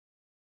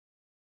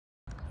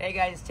Hey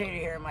guys, it's Tater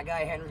here, my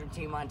guy Henri from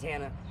Team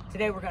Montana.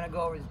 Today we're going to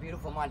go over this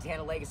beautiful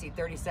Montana Legacy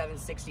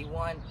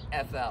 3761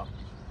 FL.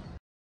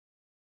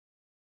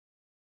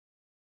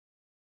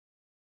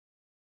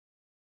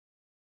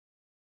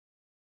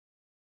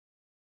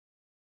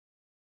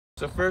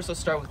 So first, let's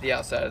start with the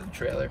outside of the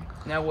trailer.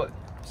 Now, what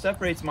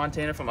separates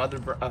Montana from other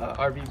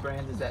RV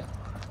brands is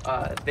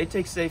that they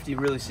take safety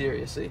really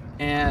seriously.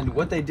 And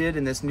what they did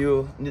in this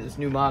new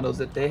model is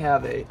that they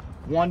have a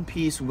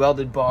one-piece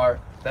welded bar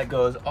that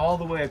goes all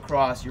the way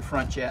across your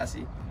front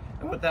chassis.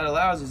 And what that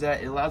allows is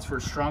that it allows for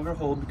a stronger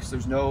hold because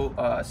there's no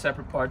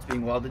separate parts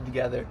being welded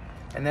together.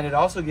 And then it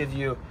also gives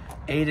you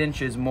 8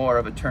 inches more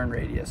of a turn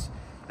radius.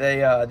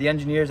 The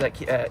engineers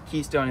at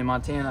Keystone in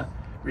Montana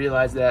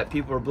realized that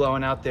people were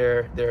blowing out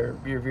their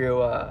rear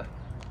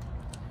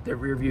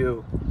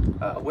view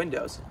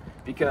windows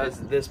because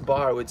this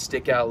bar would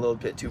stick out a little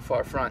bit too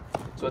far front.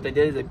 So what they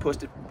did is they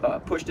pushed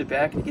it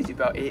back, and it gives you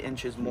about 8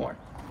 inches more.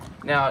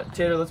 Now,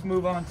 Tater, let's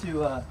move on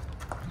to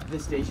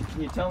this station.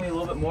 Can you tell me a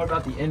little bit more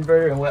about the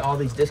inverter and what all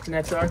these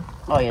disconnects are?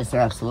 Oh yes sir,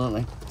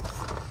 absolutely.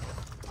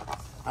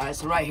 Alright,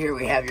 so right here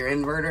we have your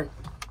inverter.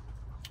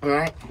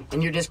 Alright,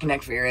 and your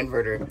disconnect for your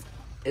inverter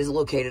is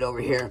located over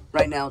here.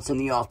 Right now it's in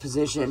the off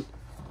position.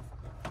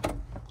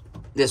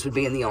 This would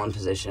be in the on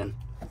position.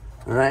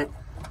 Alright,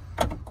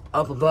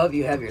 up above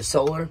you have your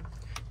solar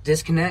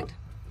disconnect.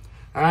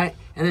 Alright,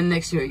 and then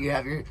next to it you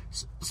have your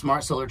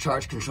smart solar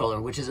charge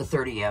controller, which is a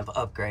 30 amp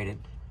upgraded.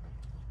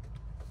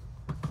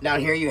 Down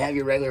here you have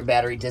your regular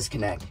battery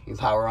disconnect. You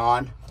power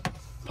on,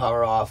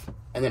 power off,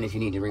 and then if you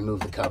need to remove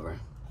the cover.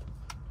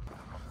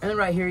 And then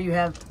right here you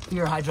have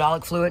your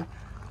hydraulic fluid,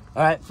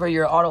 all right, for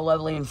your auto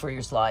leveling and for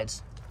your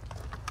slides.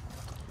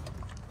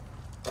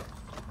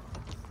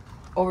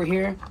 Over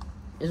here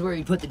is where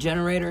you put the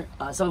generator.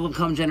 Some of them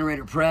come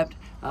generator prepped.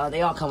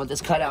 They all come with this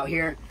cutout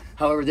here.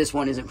 However, this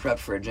one isn't prepped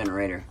for a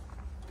generator.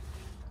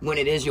 When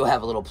it is, you'll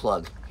have a little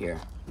plug here.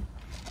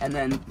 And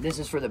then this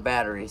is for the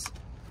batteries.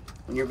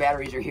 When your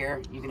batteries are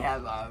here, you can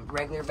have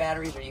regular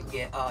batteries, or you can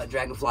get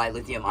Dragonfly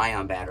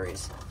lithium-ion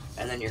batteries,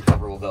 and then your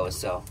cover will go as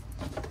so.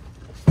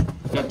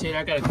 Now, Tater,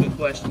 I got a quick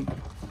question.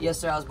 Yes,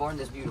 sir. I was born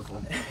this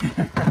beautiful.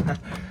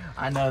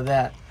 I know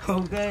that.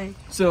 Okay.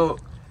 So,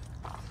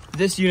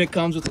 this unit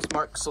comes with a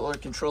smart solar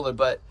controller,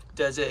 but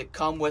does it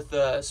come with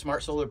a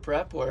smart solar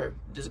prep, or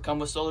does it come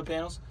with solar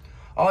panels?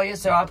 Oh,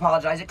 yes, sir. I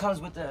apologize. It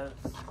comes with the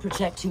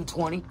Protect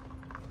 220.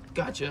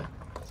 Gotcha.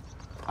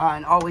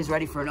 And always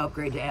ready for an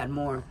upgrade to add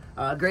more.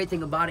 Great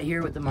thing about it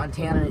here with the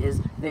Montana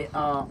is they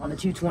on the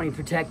 220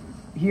 Protect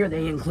here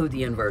they include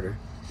the inverter.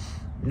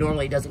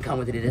 Normally it doesn't come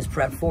with it, it is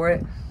prepped for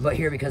it, but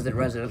here because of the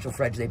residential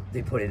fridge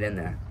they put it in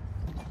there.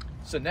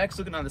 So next,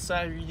 looking on the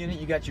side of your unit,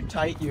 you got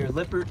your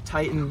Lippert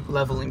Titan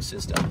leveling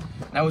system.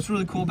 Now what's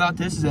really cool about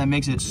this is that it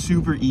makes it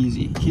super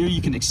easy. Here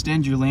you can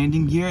extend your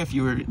landing gear if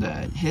you were to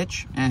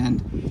hitch,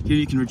 and here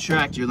you can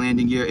retract your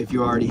landing gear if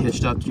you're already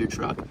hitched up to your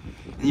truck.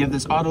 And you have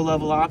this auto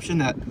level option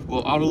that will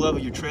auto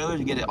level your trailer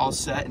to get it all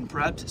set and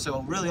prepped.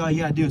 So really all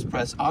you gotta do is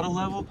press auto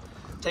level,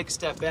 take a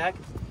step back,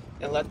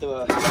 and let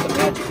the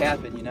magic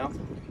happen, you know?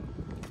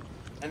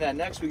 And then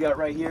next we got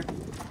right here,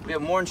 we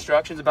have more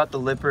instructions about the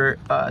Lippert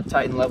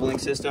Titan leveling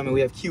system, and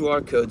we have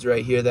QR codes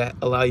right here that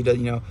allow you to,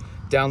 you know,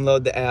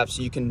 download the app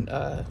so you can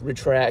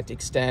retract,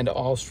 extend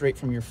all straight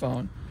from your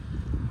phone,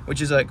 which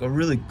is like a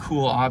really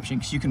cool option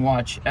because you can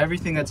watch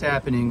everything that's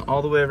happening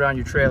all the way around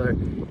your trailer.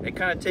 It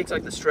kind of takes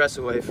like the stress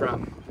away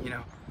from, you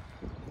know,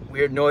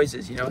 weird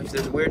noises. You know, if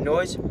there's a weird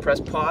noise,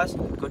 press pause,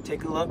 go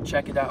take a look,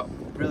 check it out.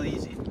 Really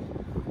easy.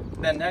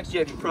 Then next you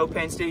have your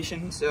propane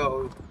station.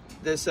 So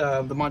this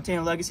the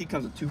Montana Legacy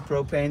comes with 2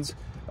 propanes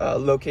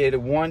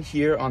located, one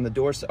here on the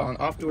door on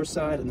off door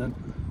side, and then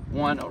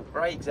one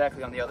right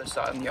exactly on the other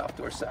side, on the off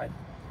door side.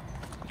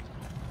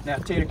 Now,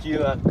 Tater, can you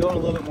go in a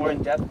little bit more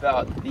in depth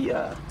about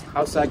the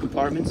outside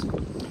compartments?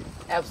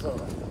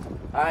 Absolutely.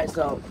 All right,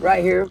 so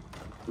right here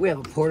we have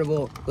a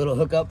portable little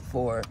hookup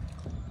for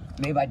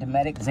made by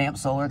Dometic Zamp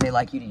Solar. They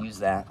like you to use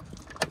that.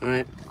 All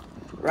right.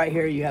 Right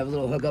here you have a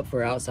little hookup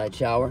for outside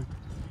shower.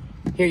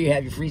 Here you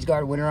have your freeze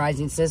guard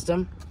winterizing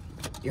system.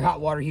 Your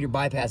hot water heater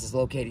bypass is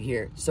located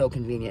here. So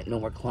convenient. No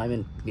more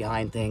climbing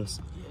behind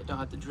things. Yeah, don't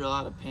have to drill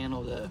out a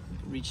panel to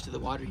reach to the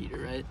water heater,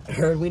 right?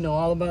 Heard, we know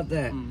all about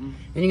that. Mm-hmm.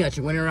 And you got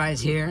your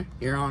winterize here,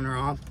 your on or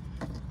off.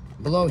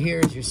 Below here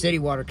is your city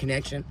water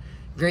connection.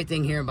 Great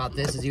thing here about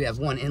this is you have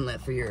one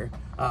inlet for your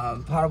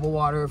potable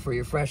water, for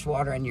your fresh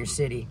water, and your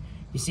city.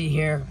 You see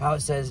here how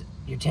it says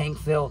your tank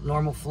fill,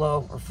 normal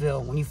flow, or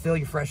fill. When you fill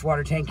your fresh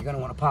water tank, you're going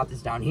to want to pop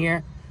this down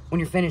here. When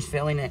you're finished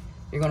filling it,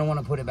 you're going to want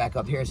to put it back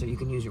up here so you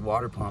can use your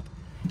water pump.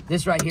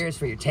 This right here is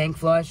for your tank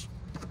flush.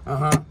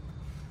 And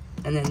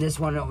then this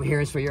one over here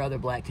is for your other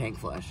black tank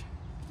flush.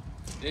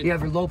 You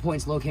have your low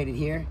points located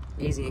here,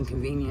 easy and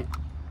convenient.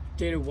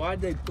 Tater,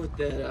 why'd they put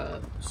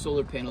that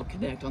solar panel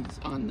connect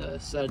on the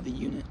side of the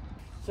unit?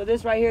 So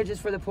this right here is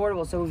just for the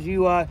portable. So if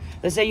you,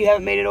 let's say you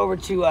haven't made it over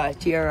to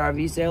Tiara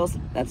Rv Sales,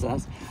 that's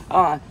us,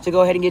 to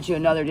go ahead and get you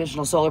another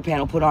additional solar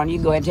panel put on, you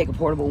can go ahead and take a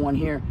portable one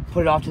here,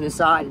 put it off to the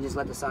side, and just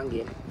let the sun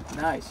get it.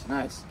 Nice,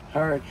 nice.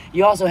 Heard.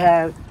 You also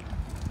have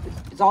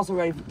It's also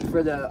ready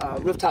for the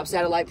rooftop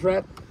satellite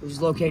prep, which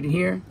is located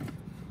here.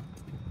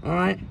 All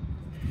right.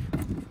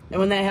 And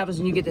when that happens,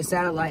 when you get the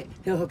satellite,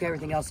 he'll hook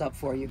everything else up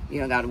for you. You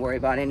don't got to worry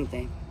about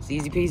anything. It's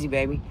easy peasy,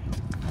 baby.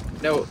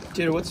 Now,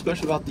 Tater, what's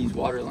special about these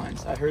water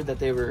lines? I heard that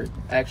they were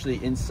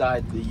actually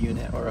inside the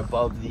unit or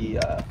above the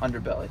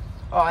underbelly.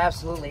 Oh,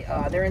 absolutely.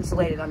 They're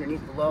insulated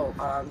underneath below.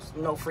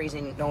 No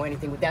freezing, no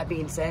anything. With that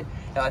being said,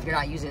 if you're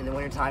not using it in the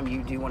wintertime,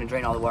 you do want to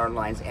drain all the water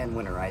lines and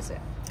winterize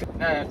it.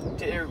 Now,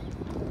 Tater,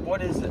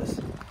 what is this?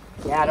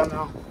 Yeah, I don't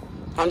know.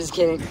 I'm just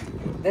kidding.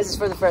 This is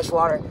for the fresh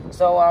water.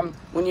 So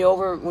when you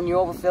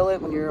overfill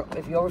it,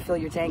 if you overfill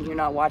your tank, you're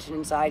not watching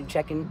inside,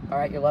 checking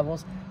your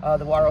levels.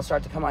 The water will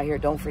start to come out here.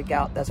 Don't freak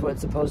out. That's what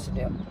it's supposed to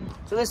do.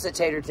 So this is a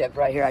Tater tip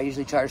right here. I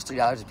usually charge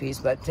 $3 a piece,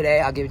 but today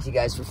I'll give it to you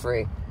guys for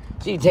free.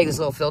 So you can take this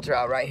little filter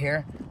out right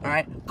here. All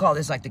right, call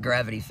this like the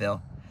gravity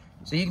fill.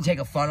 So you can take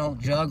a funnel,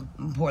 jug,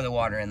 and pour the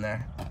water in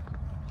there.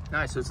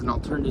 Nice. So it's an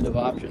alternative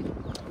option.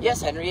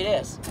 Yes, Henry,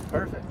 it is.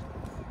 Perfect.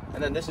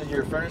 And then this is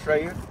your furnace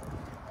right here.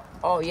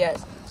 Oh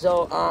yes.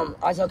 So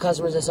I tell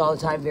customers this all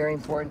the time. Very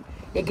important.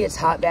 It gets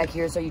hot back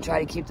here, so you try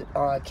to keep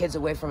the kids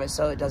away from it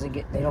so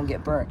they don't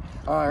get burnt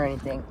or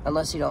anything.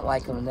 Unless you don't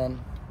like them, and then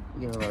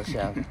give them a little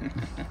shove.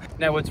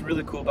 Now, what's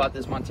really cool about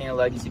this Montana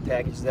Legacy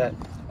package is that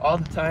all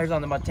the tires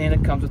on the Montana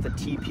comes with a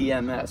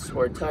TPMS,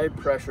 or a tire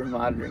pressure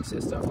monitoring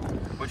system,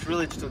 which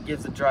really just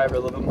gives the driver a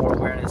little bit more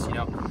awareness.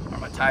 Are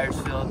my tires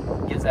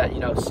filled? Gives that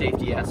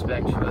safety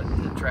aspect to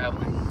the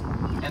traveling.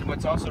 And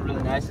what's also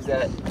really nice is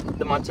that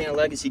the Montana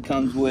Legacy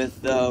comes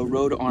with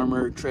Road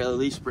Armor trailer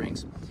leaf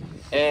springs.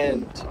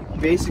 And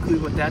basically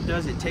what that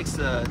does, it takes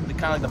the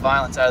kind of like the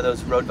violence out of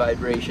those road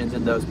vibrations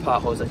and those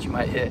potholes that you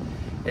might hit.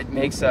 It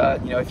makes,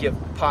 if you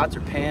have pots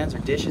or pans or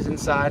dishes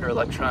inside or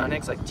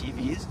electronics like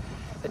TVs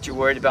that you're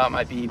worried about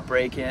might be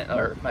breaking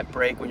or might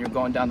break when you're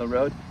going down the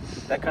road,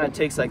 that kind of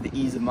takes like the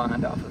ease of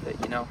mind off of it,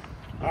 All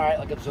right,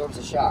 like absorbs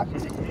the shock.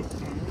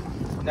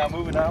 Now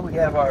moving on, we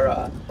have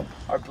our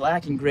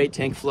black and gray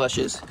tank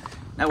flushes.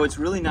 Now what's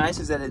really nice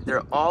is that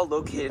they're all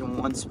located in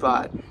one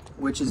spot,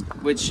 which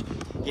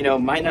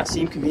might not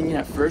seem convenient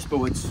at first, but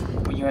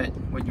when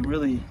you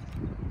really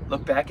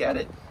look back at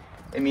it,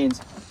 it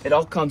means it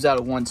all comes out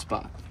of one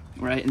spot,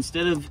 right?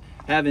 Instead of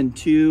having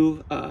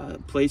two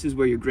places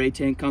where your gray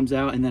tank comes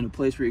out and then a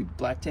place where your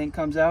black tank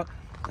comes out,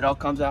 it all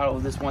comes out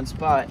of this one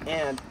spot,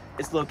 and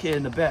it's located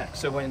in the back.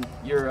 So when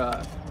you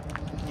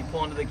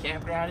pull into the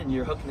campground and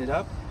you're hooking it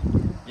up,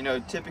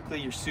 typically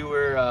your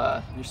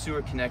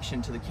sewer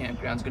connection to the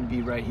campground is going to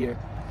be right here,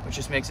 which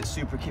just makes it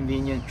super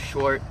convenient,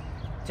 short,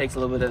 takes a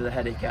little bit of the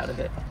headache out of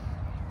it.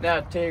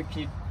 Now, Tater,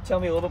 can you tell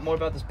me a little bit more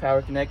about this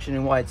power connection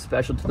and why it's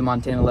special to the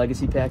Montana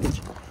Legacy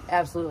package?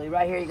 Absolutely.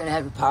 Right here, you're going to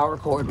have your power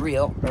cord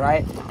reel, all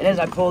right? And as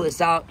I pull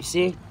this out, you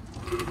see?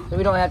 So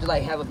we don't have to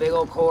have a big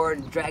old cord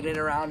and dragging it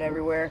around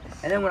everywhere.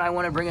 And then when I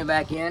want to bring it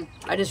back in,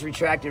 I just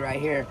retract it right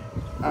here.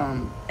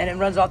 And it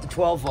runs off the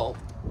 12 volt.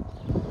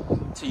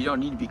 So you don't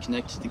need to be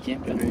connected to the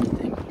campground or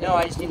anything? No,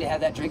 I just need to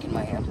have that drink in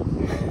my hand,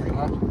 pretty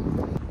much.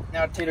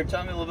 Now, Tater,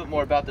 tell me a little bit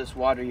more about this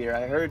water heater.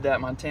 I heard that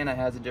Montana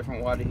has a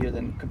different water heater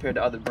than compared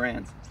to other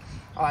brands.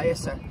 Oh, yes,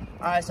 sir.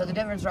 All right, so the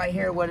difference right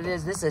here, what it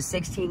is, this is a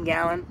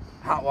 16-gallon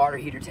hot water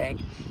heater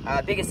tank,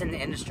 biggest in the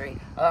industry.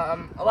 A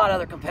lot of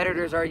other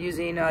competitors are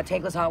using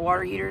tankless hot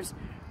water heaters.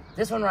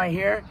 This one right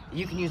here,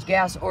 you can use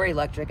gas or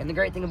electric, and the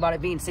great thing about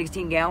it being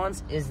 16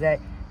 gallons is that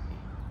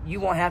you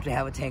won't have to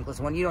have a tankless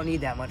one. You don't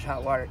need that much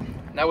hot water.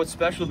 Now, what's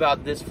special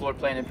about this floor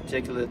plan in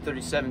particular, the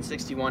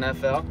 3761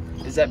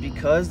 FL, is that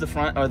because the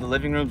front or the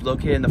living room's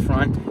located in the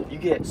front, you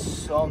get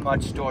so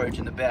much storage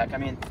in the back. I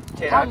mean,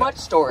 Tater, how much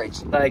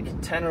storage?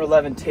 Like 10 or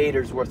 11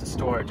 taters worth of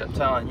storage, I'm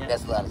telling you.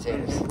 That's a lot of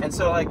taters. And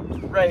so,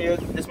 right here,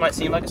 this might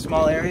seem like a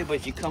small area, but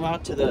if you come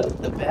out to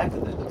the back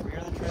of the rear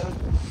of the trailer,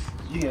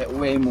 you get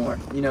way more.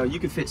 You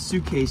could fit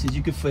suitcases,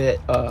 you could fit,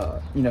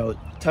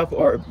 tuck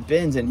or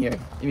bins in here.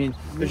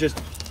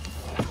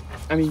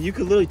 I mean, you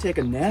could literally take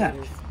a nap.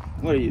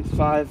 What are you,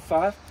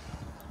 5'5"?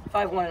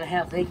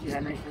 5'1.5". Thank you,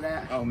 Henry, for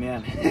that. Oh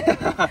man,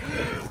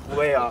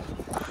 way off.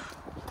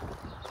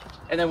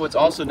 And then what's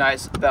also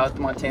nice about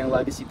the Montana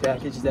Legacy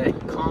package is that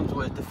it comes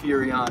with the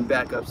Furion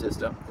backup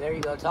system. There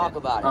you go. Talk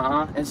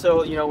about it. And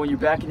so when you're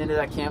backing into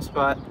that camp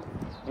spot,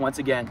 once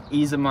again,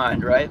 ease of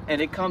mind, right? And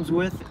it comes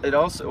with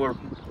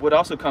what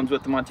also comes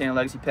with the Montana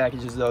Legacy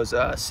package is those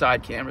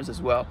side cameras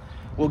as well.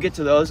 We'll get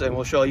to those and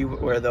we'll show you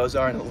where those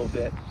are in a little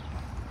bit.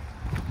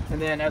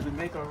 And then as we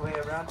make our way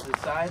around to the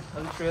side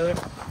of the trailer,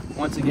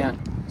 once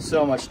again,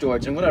 so much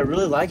storage. And what I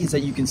really like is that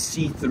you can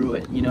see through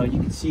it. You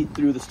can see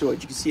through the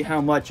storage. You can see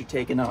how much you're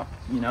taking up,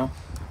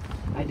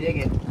 I dig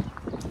it.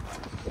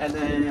 And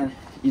then,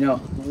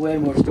 way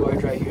more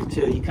storage right here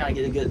too. You kind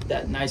of get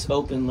that nice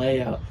open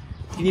layout.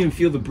 You can even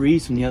feel the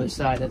breeze from the other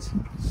side. That's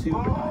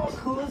super nice.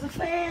 Cool as a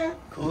fan.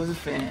 Cool as a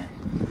fan.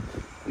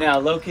 Now,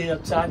 located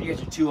up top, you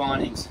got your two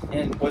awnings.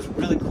 And what's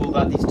really cool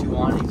about these two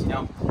awnings,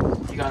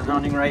 you got an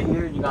awning right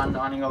here, and you got an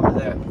awning over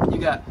there.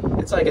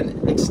 It's like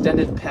an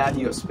extended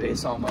patio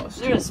space almost.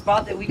 Is there a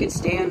spot that we could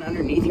stand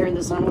underneath here and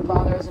the sun would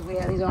bother us if we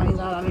had these awnings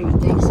on? I don't even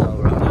think so,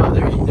 bro. No,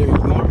 they're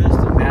enormous,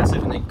 they're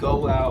massive, and they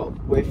go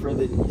out way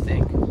further than you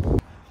think.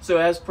 So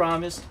as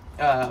promised,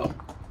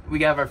 we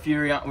got our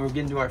Furrion. We're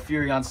getting to our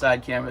Furrion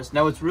side cameras.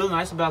 Now, what's really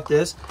nice about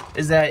this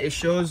is that it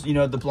shows, you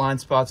know, the blind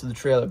spots of the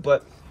trailer.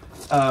 But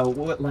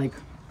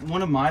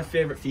one of my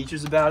favorite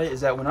features about it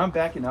is that when I'm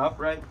backing up,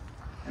 right,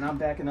 and I'm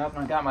backing up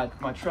and I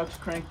got my truck's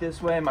cranked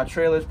this way and my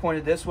trailer's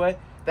pointed this way,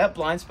 that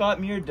blind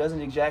spot mirror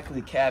doesn't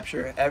exactly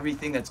capture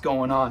everything that's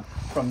going on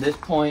from this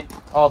point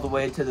all the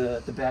way to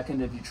the back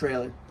end of your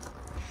trailer.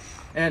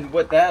 And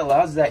what that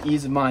allows is that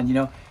ease of mind, you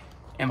know,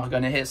 am I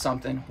gonna hit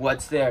something?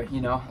 What's there?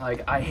 You know,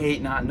 like I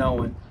hate not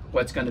knowing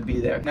what's gonna be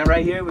there. Now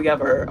right here, we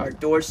have our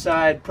door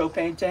side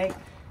propane tank,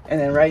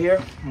 and then right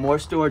here, more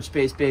storage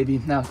space,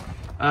 baby. Now,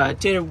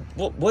 Tater,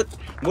 what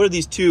are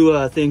these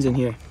two things in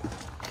here?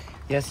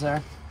 Yes,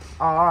 sir.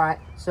 All right,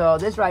 so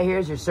this right here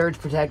is your surge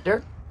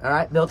protector. All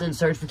right, built-in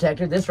surge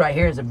protector. This right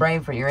here is a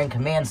brain for your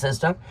in-command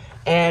system.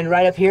 And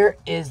right up here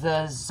is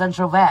the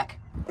central vac.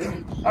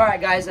 All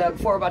right, guys,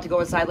 before we're about to go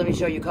inside, let me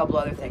show you a couple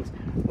other things.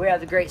 We have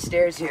the great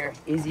stairs here,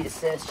 easy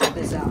assist. Check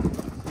this out.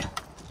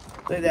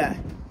 Look at that.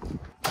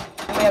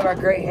 And we have our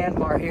great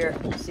handbar here.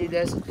 See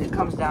this? It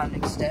comes down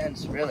and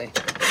extends, really.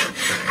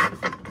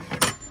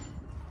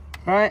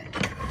 All right.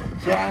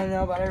 So I don't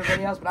know about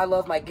everybody else, but I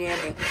love my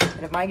Gammy.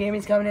 And if my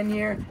Gammy's coming in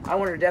here, I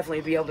want her to definitely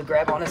be able to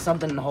grab onto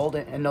something and hold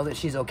it and know that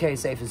she's okay,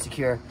 safe and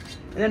secure.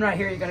 And then right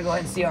here, you're gonna go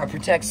ahead and see our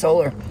Protect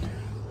Solar.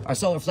 Our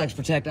Solar Flex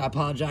Protect, I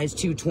apologize,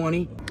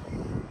 220.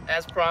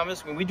 As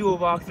promised, when we do a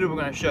walkthrough, we're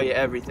gonna show you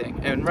everything.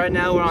 And right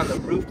now, we're on the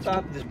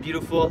rooftop of this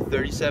beautiful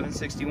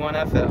 3761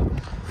 FL.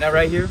 Now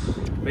right here,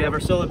 we have our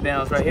solar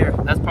panels right here.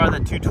 That's part of the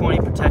 220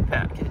 Protect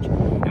package.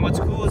 And what's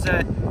cool is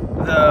that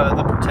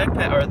the Protect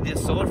or the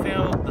solar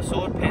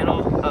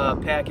panel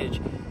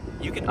package,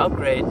 you can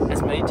upgrade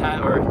as many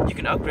times, or you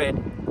can upgrade,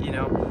 you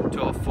know,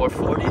 to a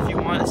 440 if you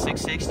want, a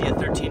 660, a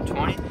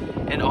 1320,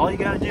 and all you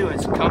gotta do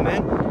is come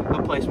in,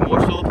 we'll place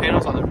more solar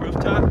panels on the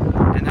rooftop,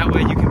 and that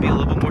way you can be a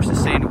little bit more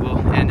sustainable,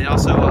 and it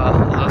also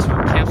allows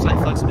for campsite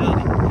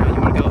flexibility. You know,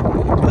 you wanna go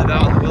live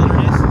out in the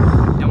wilderness,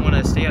 don't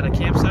wanna stay at a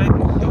campsite,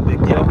 no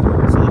big deal,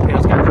 solar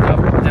panels got you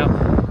covered. Now,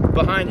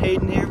 behind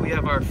Hayden here, we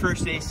have our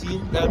first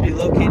AC, that would be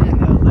located in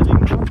the living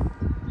room.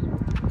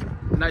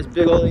 A nice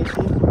big old AC.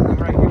 And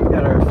right here, we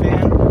got our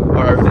fan, or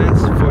our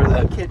vents for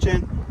the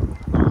kitchen.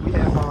 We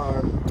have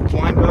our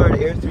Guard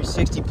Air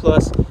 360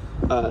 Plus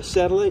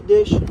satellite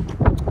dish.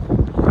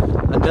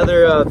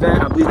 Another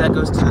vent, I believe that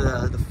goes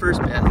to the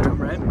first bathroom,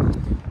 right?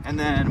 And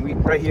then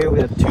right here we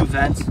have two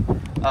vents.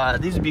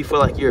 These would be for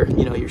like your,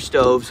 you know, your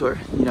stoves, or,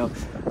 you know,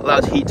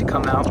 allows heat to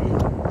come out.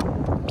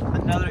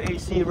 Another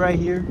AC right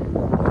here. Two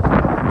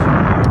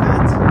more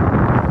vents.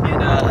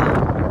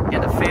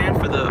 And a fan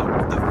for the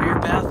rear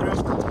bathroom.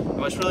 And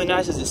what's really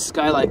nice is this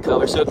skylight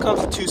cover. So it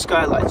comes with two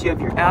skylights. You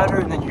have your outer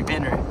and then your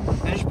inner.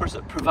 And it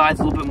just provides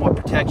a little bit more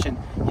protection.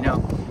 You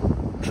know,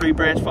 tree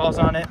branch falls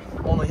on it,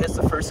 only hits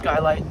the first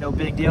skylight, no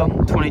big deal.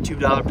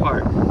 $22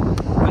 part.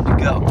 Good to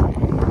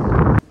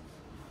go.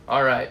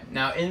 All right,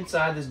 now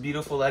inside this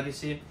beautiful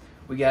Legacy,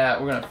 we're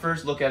gonna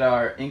first look at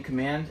our in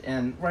command,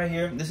 and right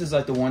here, this is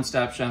like the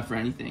one-stop shop for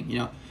anything. You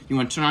know, you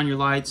want to turn on your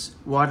lights,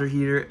 water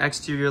heater,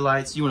 exterior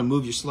lights, you want to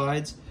move your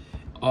slides,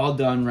 all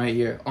done right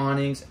here.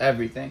 Awnings,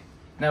 everything.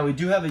 Now we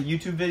do have a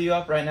YouTube video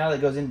up right now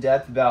that goes in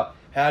depth about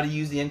how to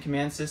use the in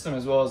command system,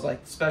 as well as like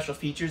special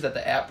features that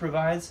the app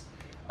provides.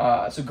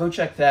 So go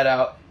check that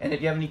out. And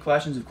if you have any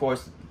questions, of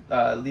course,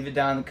 leave it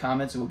down in the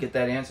comments and we'll get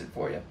that answered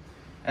for you.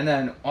 And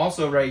then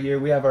also right here,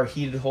 we have our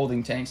heated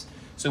holding tanks.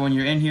 So when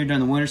you're in here during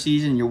the winter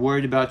season and you're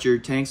worried about your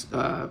tanks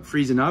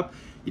freezing up,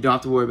 you don't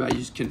have to worry about it. You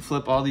just can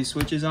flip all these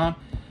switches on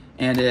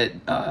and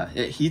it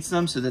heats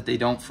them so that they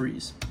don't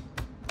freeze.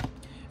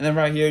 And then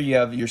right here, you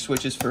have your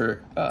switches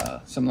for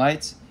some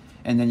lights.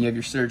 And then you have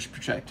your surge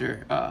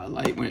protector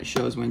light when it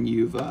shows when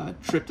you've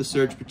tripped the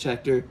surge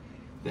protector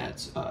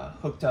that's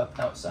hooked up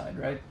outside,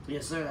 right?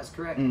 Yes, sir, that's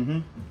correct. Mm-hmm.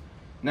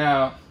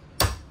 Now,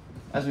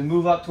 as we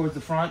move up towards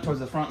the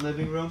front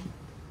living room,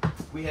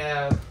 we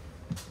have,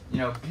 you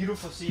know,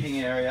 beautiful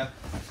seating area.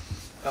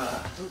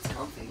 It's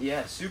comfy.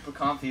 Yeah, super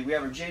comfy. We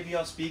have our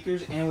JBL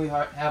speakers and we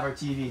have our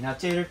TV. Now,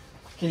 Tater,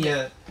 can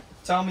you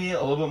tell me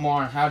a little bit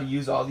more on how to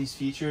use all these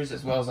features,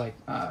 as well as like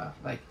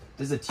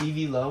does the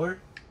TV lower?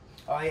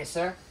 Oh, yes,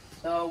 sir.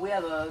 So we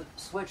have a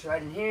switch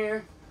right in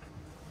here.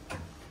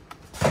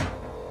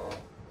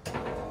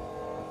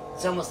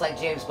 It's almost like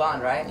James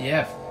Bond, right?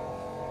 Yeah.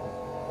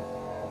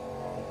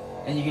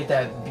 And you get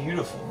that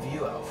beautiful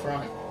view out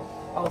front.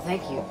 Oh,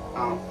 thank you.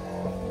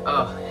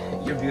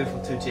 Oh, you're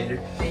beautiful too, Tater.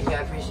 Thank you, I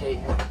appreciate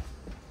you.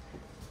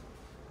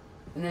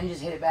 And then you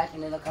just hit it back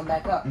and then it'll come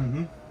back up.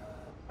 Mm-hmm.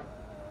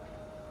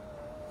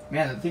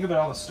 Man, think about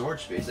all the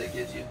storage space that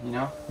gives you, you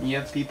know? When you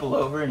have people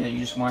over and you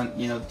just want,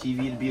 you know, the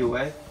TV to be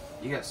away,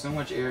 you got so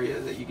much area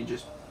that you can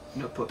just,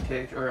 you know, put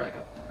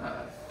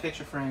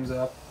picture frames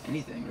up,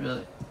 anything,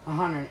 really.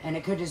 100, and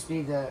it could just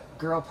be the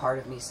girl part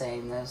of me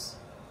saying this,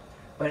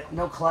 but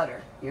no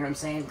clutter. You know what I'm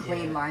saying?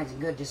 Clean lines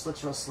and good, just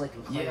looks real slick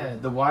and clear. Yeah,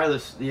 the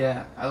wireless,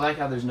 yeah. I like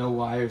how there's no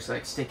wires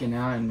like sticking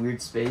out in weird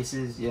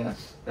spaces. Yeah,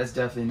 that's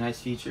definitely a nice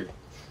feature.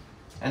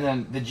 And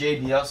then the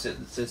JBL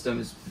system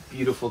is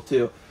beautiful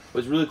too.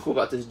 What's really cool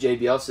about this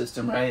JBL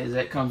system, right, is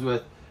that it comes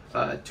with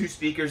 2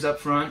 speakers up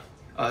front,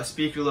 a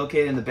speaker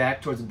located in the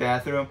back towards the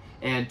bathroom,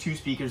 and 2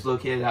 speakers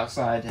located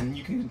outside. And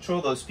you can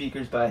control those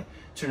speakers by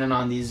turning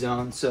on these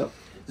zones. So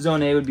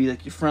Zone A would be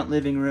like your front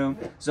living room,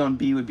 Zone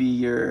B would be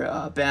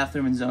your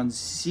bathroom, and Zone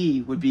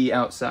C would be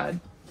outside.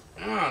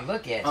 Oh,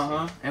 look at.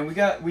 And we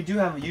do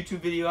have a YouTube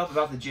video up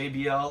about the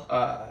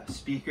JBL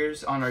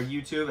speakers on our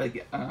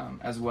YouTube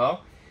as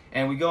well,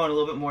 and we go in a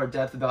little bit more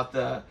depth about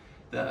the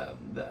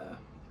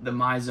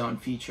My Zone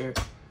feature,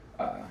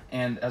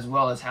 and as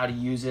well as how to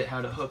use it,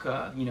 how to hook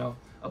a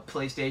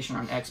PlayStation or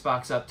an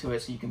Xbox up to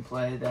it so you can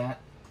play that.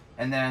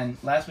 And then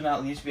last but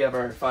not least, we have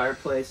our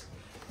fireplace.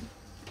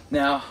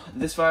 Now,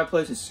 this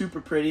fireplace is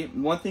super pretty.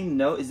 One thing to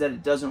note is that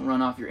it doesn't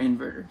run off your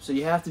inverter, so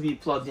you have to be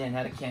plugged in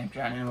at a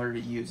campground in order to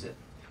use it.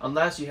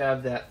 Unless you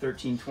have that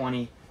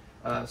 1320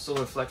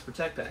 Solar Flex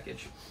Protect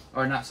package,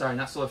 or not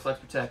Solar Flex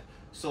Protect,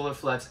 Solar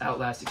Flex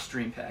Outlast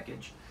Extreme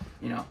package,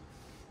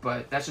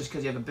 But that's just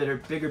because you have a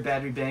bigger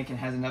battery bank and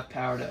has enough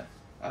power to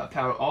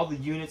power all the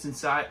units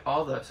inside,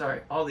 all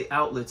the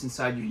outlets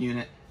inside your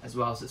unit, as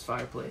well as this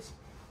fireplace.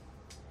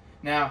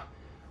 Now,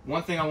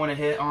 one thing I want to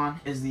hit on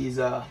is these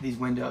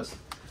windows.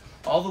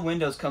 All the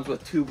windows comes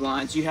with 2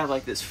 blinds. You have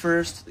like this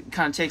first, it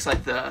kind of takes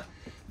like the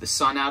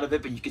sun out of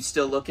it, but you can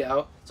still look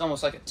out. It's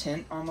almost like a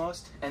tint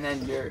almost. And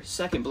then your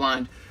second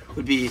blind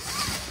would be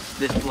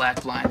this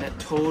black blind that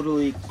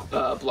totally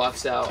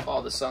blocks out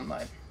all the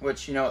sunlight,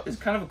 which is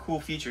kind of a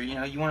cool feature.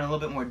 You want a little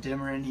bit more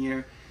dimmer in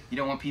here. You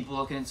don't want people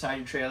looking inside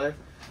your trailer.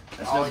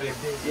 That's no big.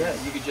 Yeah,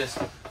 you could just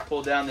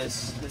pull down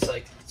this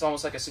like, it's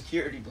almost like a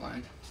security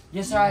blind.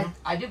 Yes, sir.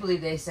 I do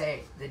believe they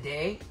say the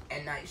day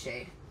and night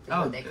shade.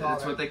 Oh,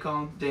 that's what they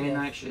call them, day and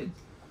night shade.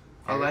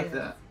 I like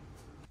that.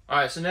 All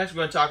right, so next we're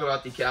going to talk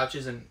about the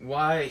couches and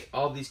why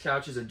all these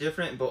couches are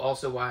different, but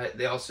also why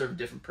they all serve a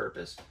different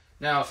purpose.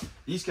 Now,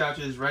 these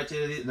couches, right,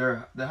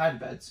 they're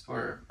hide-a-beds,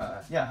 or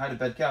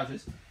hide-a-bed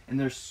couches, and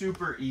they're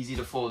super easy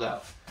to fold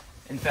out.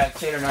 In fact,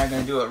 Tater and I are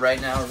going to do it right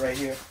now, right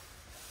here.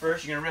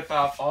 First, you're going to rip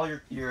off all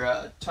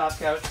your top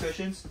couch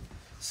cushions.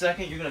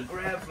 Second, you're going to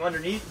grab from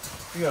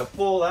underneath. You're going to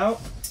pull out,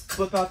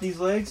 flip out these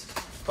legs,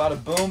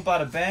 bada boom,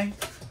 bada bang,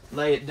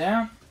 lay it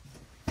down,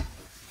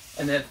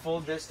 and then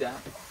fold this down.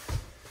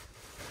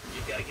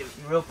 You gotta give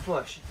it a real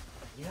push.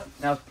 Yep.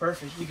 Now it's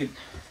perfect.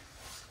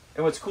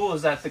 And what's cool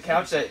is that the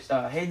couch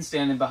that Hayden's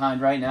standing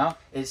behind right now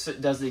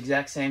does the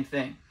exact same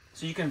thing.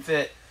 So you can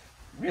fit,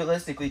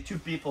 realistically, 2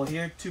 people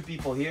here, 2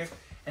 people here,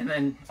 and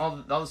then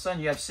all of a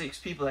sudden you have 6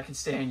 people that can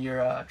stay in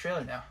your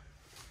trailer now.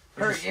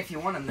 If you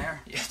want them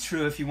there. Yeah,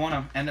 true, if you want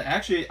them. And I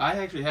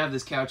actually have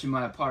this couch in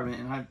my apartment,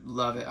 and I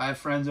love it. I have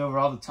friends over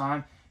all the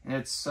time, and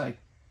it's like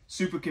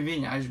super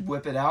convenient. I just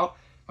whip it out.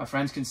 My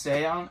friends can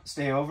stay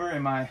over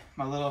in my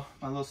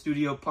little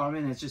studio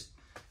apartment.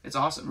 It's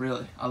awesome,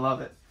 really. I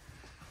love it.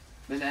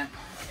 And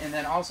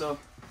then also,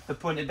 the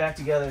putting it back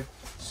together,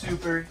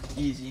 super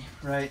easy,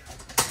 right?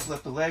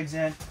 Flip the legs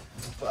in,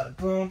 bada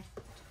boom,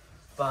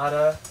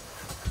 bada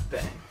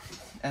bang.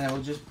 And then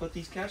we'll just put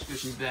these couch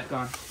cushions back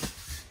on.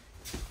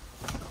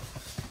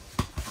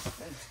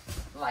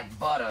 Like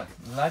butter.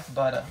 Like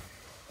butter.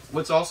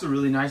 What's also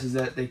really nice is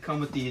that they come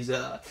with these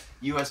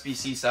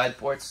USB-C side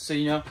ports. So,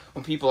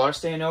 when people are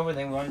staying over,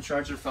 they want to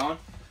charge their phone,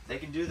 they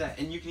can do that.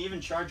 And you can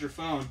even charge your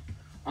phone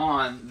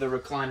on the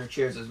recliner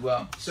chairs as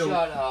well. So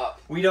shut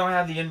up. We don't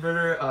have the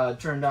inverter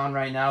turned on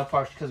right now,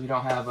 partially because we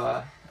don't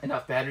have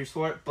enough batteries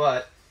for it,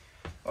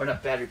 or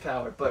enough battery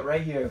power. But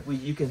right here,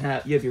 you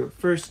have your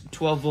first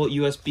 12-volt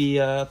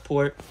USB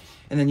port,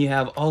 and then you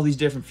have all these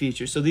different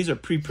features. So these are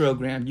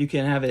pre-programmed. You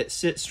can have it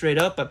sit straight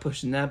up by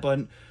pushing that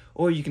button,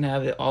 or you can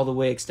have it all the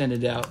way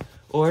extended out,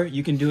 or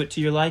you can do it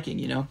to your liking.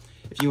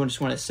 If you just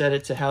want to set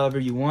it to however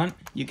you want,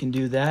 you can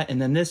do that.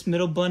 And then this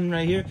middle button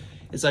right here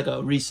is like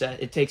a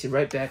reset. It takes it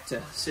right back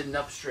to sitting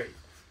up straight.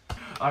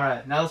 All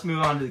right, now let's move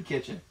on to the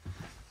kitchen.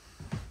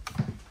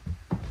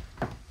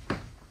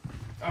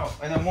 Oh,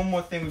 and then one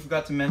more thing we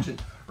forgot to mention.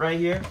 Right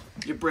here,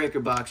 your breaker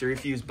box or your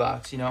fuse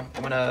box.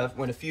 When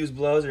a fuse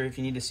blows, or if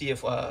you need to see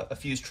if a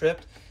fuse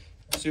tripped,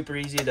 super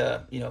easy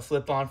to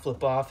flip on,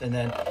 flip off, and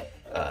then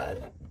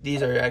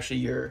these are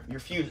actually your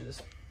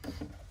fuses.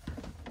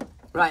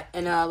 Right,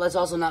 and let's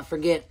also not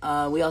forget,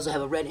 we also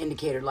have a red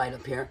indicator light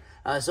up here.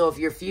 So if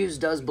your fuse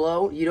does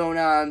blow, you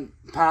don't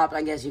pop,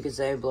 I guess you could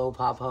say, blow,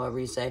 pop, however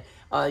you say.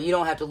 You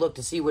don't have to look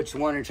to see which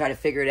one or try to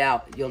figure it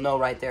out. You'll know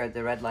right there at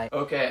the red light.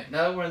 Okay,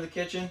 now that we're in the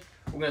kitchen,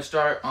 we're going to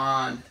start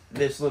on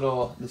this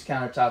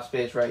countertop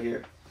space right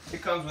here.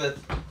 It comes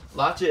with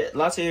lots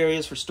of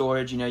areas for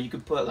storage. You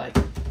can put like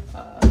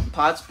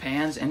pots,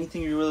 pans,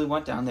 anything you really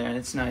want down there, and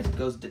it's nice. It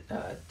goes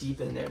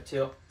deep in there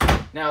too.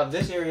 Now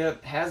this area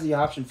has the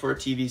option for a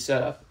TV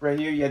setup. Right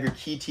here you have your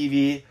key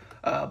TV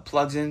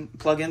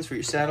plug-ins for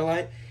your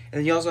satellite, and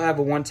then you also have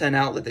a 110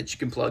 outlet that you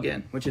can plug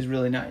in, which is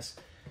really nice.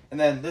 And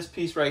then this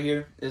piece right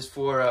here is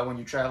for when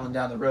you're traveling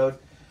down the road.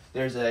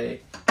 There's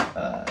a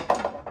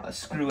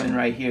screw in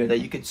right here that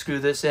you can screw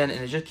this in,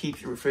 and it just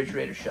keeps your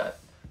refrigerator shut.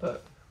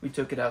 But we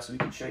took it out so we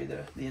can show you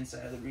the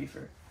inside of the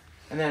reefer.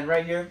 And then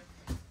right here,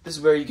 this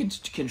is where you can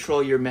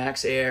control your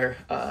max air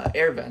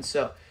air vents.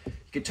 So you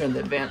can turn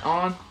the vent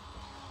on,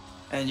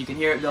 and you can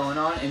hear it going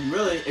on. And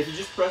really, if you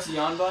just press the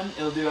on button,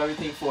 it'll do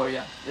everything for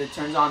you. It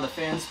turns on the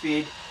fan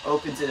speed,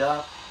 opens it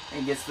up,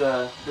 and gets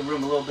the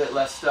room a little bit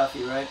less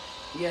stuffy, right?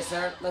 Yes,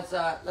 sir. Let's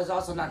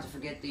also not to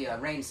forget the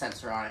rain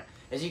sensor on it.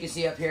 As you can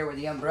see up here where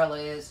the umbrella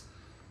is,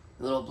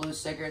 the little blue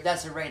sticker,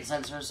 that's a rain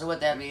sensor. So what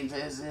that means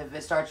is if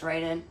it starts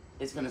raining,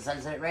 it's going to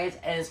sense that it rains,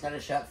 and it's going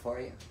to shut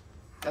for you.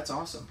 That's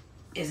awesome.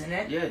 Isn't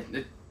it? Yeah,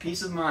 the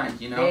peace of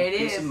mind, you know? It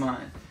peace is. of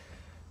mind.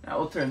 Now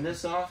we'll turn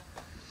this off.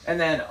 And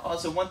then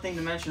also one thing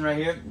to mention right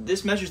here,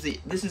 this measures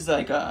this is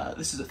a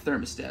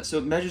thermostat. So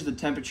it measures the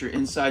temperature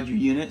inside your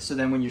unit. So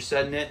then when you're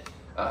setting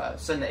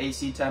the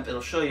AC temp,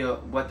 it'll show you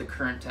what the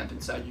current temp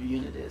inside your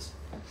unit is.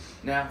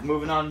 Now,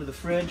 moving on to the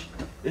fridge.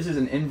 This is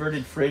an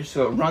inverted fridge,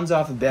 so it runs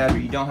off a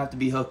battery. You don't have to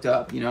be hooked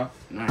up, you know?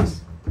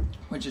 Nice.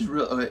 Which is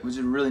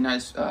a really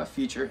nice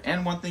feature.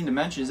 And one thing to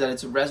mention is that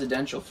it's a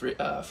residential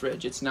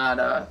fridge. It's not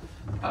a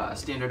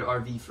standard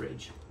RV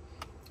fridge.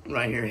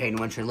 Right here, Hayden,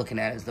 what you're looking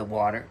at is the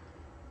water.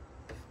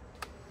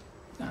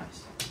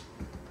 Nice.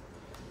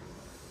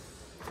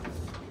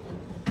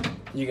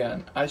 You got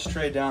an ice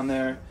tray down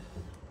there.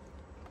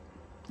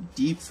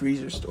 Deep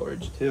freezer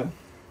storage, too.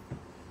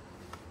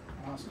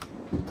 Awesome.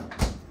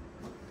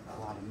 A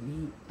lot of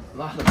meat. A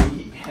lot of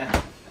meat,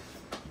 yeah.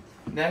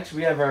 Next,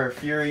 we have our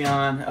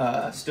Furrion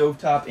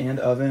stovetop and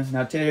oven.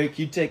 Now, Tater,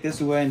 can you take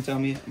this away and tell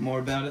me more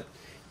about it?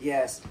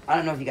 Yes. I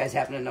don't know if you guys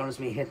happen to notice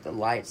me hit the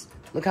lights.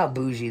 Look how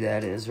bougie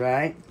that is,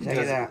 right? Check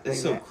it out.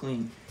 It's so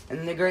clean. And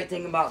then the great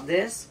thing about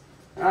this,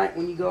 all right,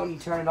 when you go and you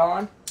turn it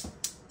on,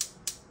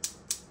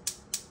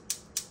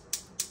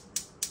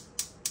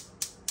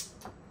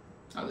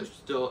 Oh, there's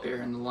still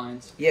air in the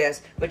lines.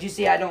 yes, but you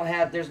see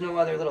there's no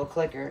other little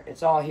clicker.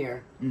 It's all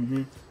here.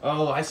 Mm-hmm.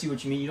 Oh, I see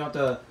what you mean. You don't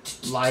have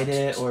to light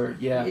it or,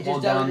 It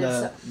hold just down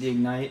does the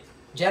ignite.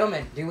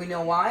 Gentlemen, do we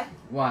know why?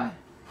 Why?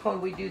 Oh,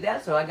 we do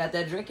that so I got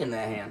that drink in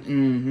that hand.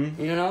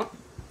 Mm-hmm. You know?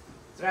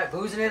 That's right,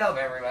 boozing it up,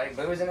 everybody.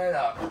 Boozing it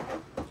up.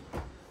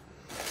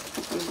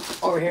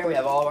 Over here we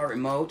have all of our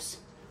remotes.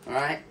 All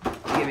right?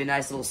 We give you a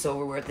nice little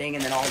silverware thing,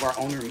 and then all of our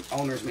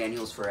owner's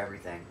manuals for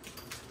everything.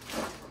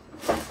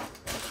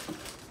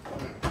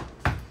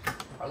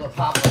 Our little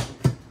pop-up.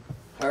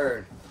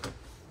 Heard.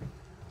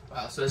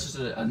 Wow, so this is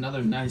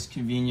another nice,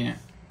 convenient,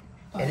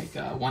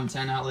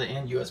 110 outlet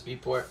and USB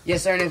port.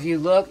 Yes, sir, and if you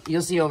look,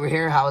 you'll see over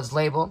here how it's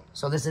labeled.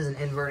 So this is an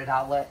inverted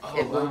outlet. Oh,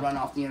 it will wow. run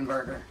off the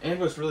inverter. And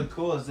what's really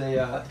cool is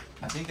I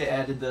think they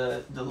added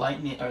the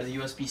lightning, or the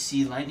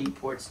USB-C lightning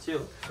ports too,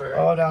 for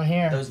down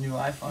here. those new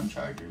iPhone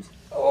chargers.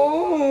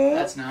 Oh!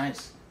 That's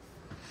nice.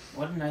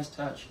 What a nice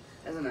touch.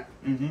 Isn't it?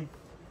 Mm-hmm.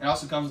 It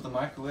also comes with a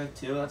microwave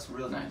too. That's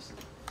real nice.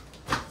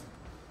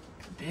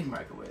 Big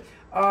microwave.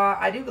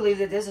 I do believe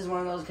that this is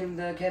one of those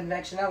the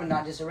convection oven,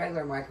 not just a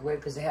regular microwave,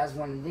 because it has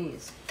one of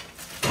these.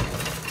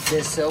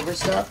 This silver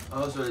stuff.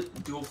 Oh, so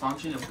it dual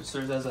function. It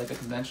serves as like a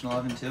conventional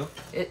oven too.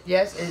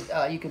 Yes,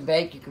 you can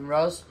bake, you can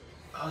roast.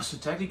 Oh, so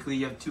technically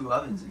you have 2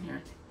 ovens in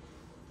here.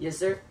 Yes,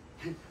 sir.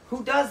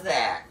 Who does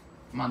that?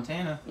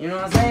 Montana. You know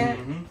what I'm saying?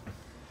 Mm-hmm.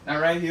 Now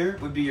right here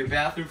would be your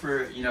bathroom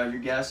for your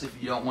guests if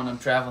you don't want them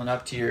traveling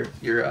up to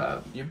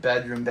your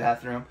bedroom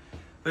bathroom.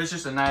 But it's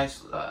just a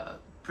nice,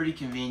 pretty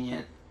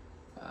convenient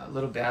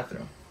little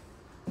bathroom.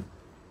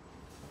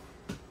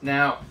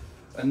 Now,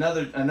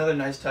 another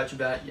nice touch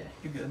about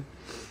you're good.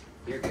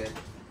 You're good.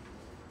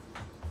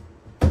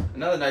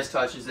 Another nice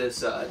touch is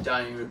this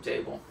dining room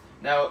table.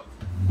 Now,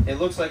 it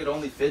looks like it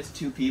only fits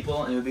 2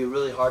 people, and it would be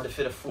really hard to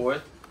fit a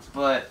 4th.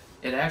 But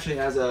it actually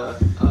has a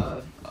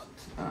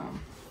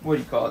what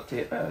do you call it,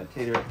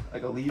 Tater?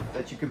 Like a leaf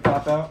that you could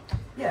pop out.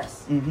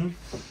 Yes. Mm-hmm.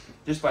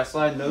 Just by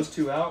sliding those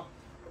 2 out,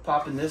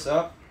 popping this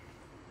up,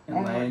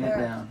 and laying it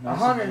down. Nice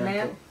 100, and man.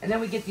 gentle. And then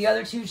we get the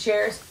other 2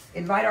 chairs,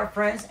 invite our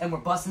friends, and we're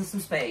busting some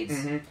spades.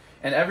 Mm-hmm.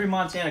 And every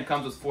Montana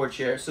comes with 4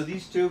 chairs. So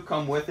these 2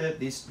 come with it.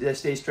 They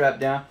stay strapped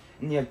down.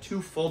 And you have 2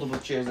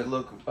 foldable chairs that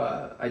look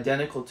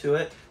identical to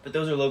it, but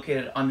those are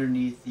located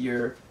underneath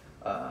your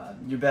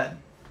bed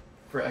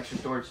for extra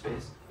storage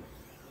space.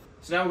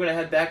 So now we're gonna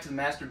head back to the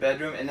master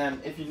bedroom, and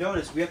then if you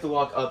notice, we have to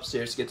walk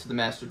upstairs to get to the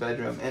master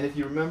bedroom. And if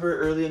you remember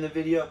early in the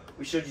video,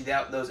 we showed you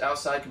those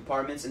outside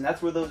compartments, and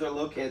that's where those are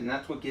located, and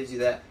that's what gives you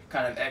that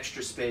kind of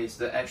extra space,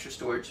 the extra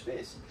storage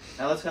space.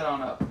 Now let's head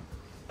on up.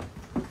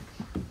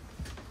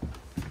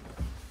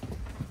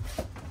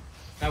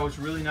 Now what's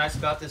really nice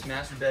about this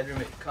master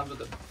bedroom, it comes with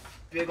a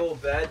big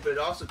old bed, but it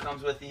also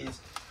comes with these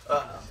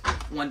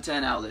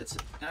 110 outlets.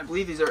 And I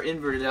believe these are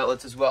inverted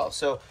outlets as well.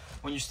 So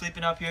when you're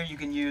sleeping up here, you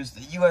can use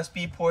the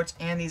USB ports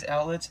and these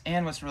outlets.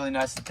 And what's really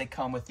nice is that they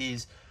come with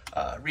these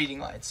reading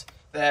lights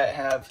that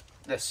have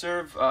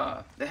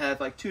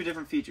like 2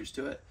 different features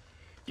to it.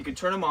 You can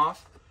turn them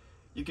off.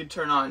 You can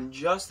turn on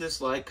just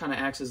this light, kind of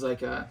acts as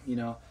like a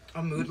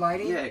mood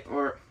lighting? Yeah,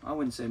 or I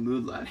wouldn't say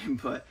mood lighting,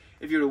 but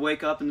if you were to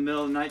wake up in the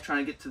middle of the night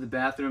trying to get to the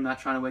bathroom, not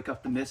trying to wake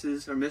up the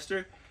missus or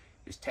mister,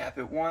 just tap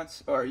it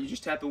once, or you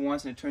just tap it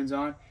once and it turns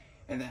on.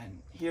 And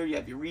then here you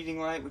have your reading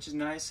light, which is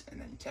nice, and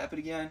then you tap it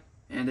again,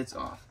 and it's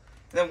off.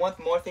 And then one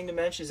more thing to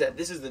mention is that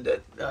this is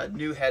the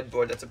new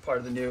headboard that's a part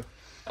of the new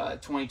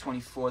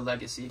 2024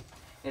 Legacy.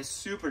 And it's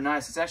super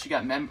nice. It's actually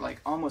got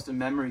like almost a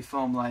memory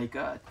foam like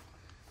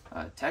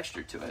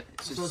texture to it.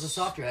 So it's a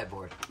softer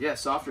headboard. Yeah,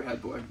 softer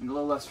headboard, and a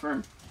little less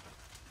firm.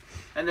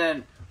 And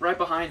then right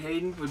behind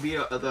Hayden would be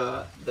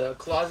the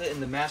closet in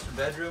the master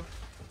bedroom.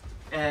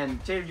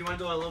 And Tater, do you want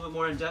to go a little bit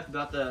more in depth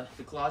about the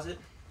closet?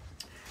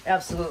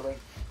 Absolutely.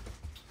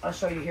 I'll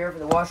show you here for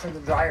the washer and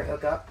the dryer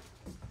hookup.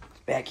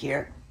 Back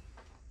here.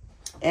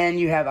 And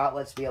you have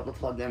outlets to be able to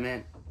plug them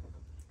in.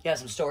 You have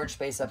some storage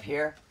space up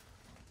here.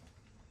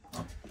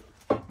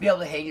 Be able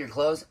to hang your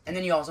clothes. And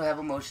then you also have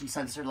a motion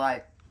sensor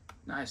light.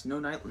 Nice. No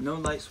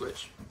light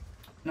switch.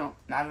 No,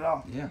 not at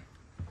all. Yeah.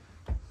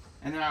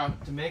 And now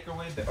to make our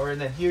way back, and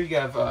then here you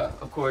have,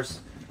 of course,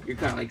 your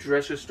kind of like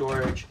dresser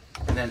storage,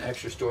 and then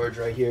extra storage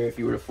right here if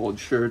you were to fold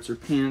shirts or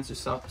pants or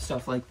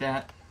stuff like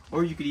that.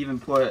 Or you could even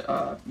put,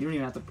 you don't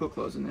even have to put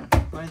clothes in there.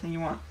 Put anything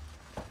you want.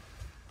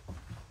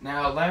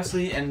 Now,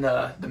 lastly, in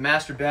the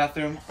master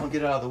bathroom, I'll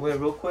get it out of the way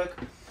real quick.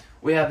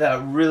 We have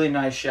that really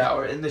nice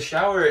shower. And the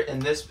shower in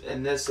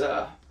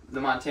the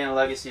Montana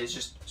Legacy is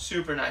just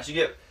super nice. You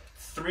get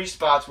 3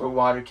 spots where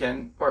water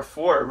can, or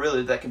 4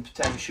 really, that can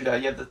potentially shoot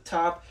out. You have the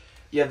top,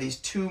 you have these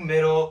 2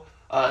 middle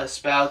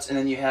spouts, and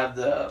then you have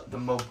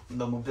the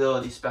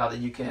mobility spout that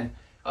you can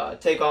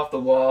take off the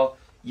wall,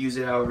 use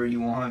it however you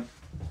want.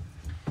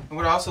 And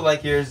what I also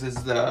like here is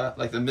the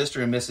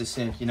Mr. and Mrs.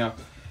 sink. You know,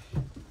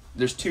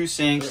 there's 2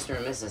 sinks. Mr.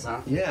 and Mrs.,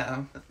 huh?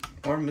 Yeah,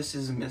 or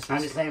Mrs. and Mrs.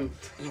 I'm just saying.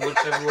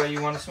 Whichever way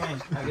you want to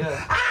swing, I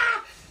guess.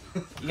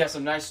 You got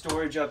some nice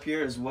storage up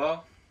here as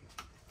well.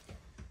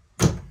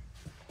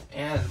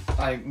 And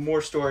like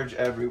more storage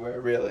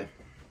everywhere, really.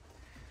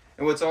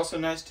 And what's also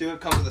nice too, it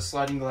comes with a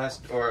sliding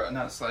glass, or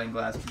not a sliding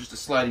glass, but just a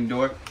sliding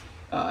door.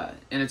 And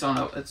it's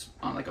on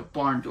like a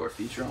barn door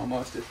feature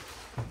almost.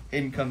 If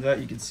Hayden comes out,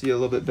 you can see a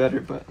little bit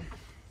better. But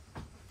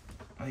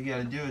all you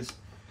gotta do is,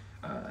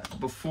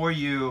 before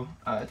you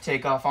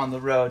take off on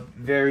the road,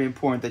 very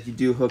important that you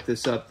do hook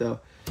this up though.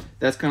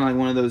 That's kind of like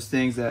one of those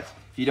things that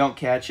if you don't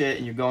catch it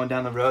and you're going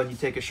down the road and you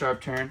take a sharp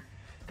turn,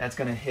 that's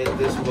gonna hit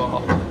this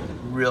wall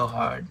real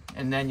hard.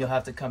 And then you'll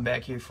have to come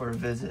back here for a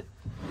visit,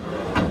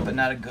 but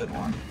not a good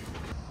one.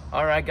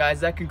 All right,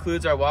 guys, that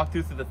concludes our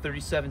walkthrough through the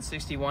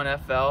 3761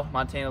 FL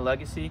Montana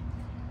Legacy.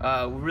 We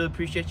really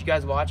appreciate you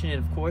guys watching,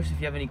 and of course, if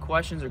you have any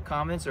questions or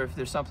comments, or if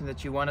there's something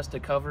that you want us to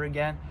cover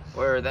again,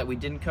 or that we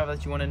didn't cover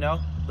that you want to know,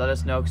 let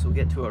us know, because we'll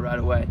get to it right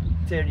away.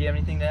 Tater, do you have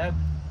anything to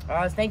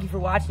add? Thank you for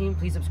watching.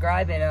 Please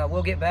subscribe, and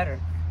we'll get better.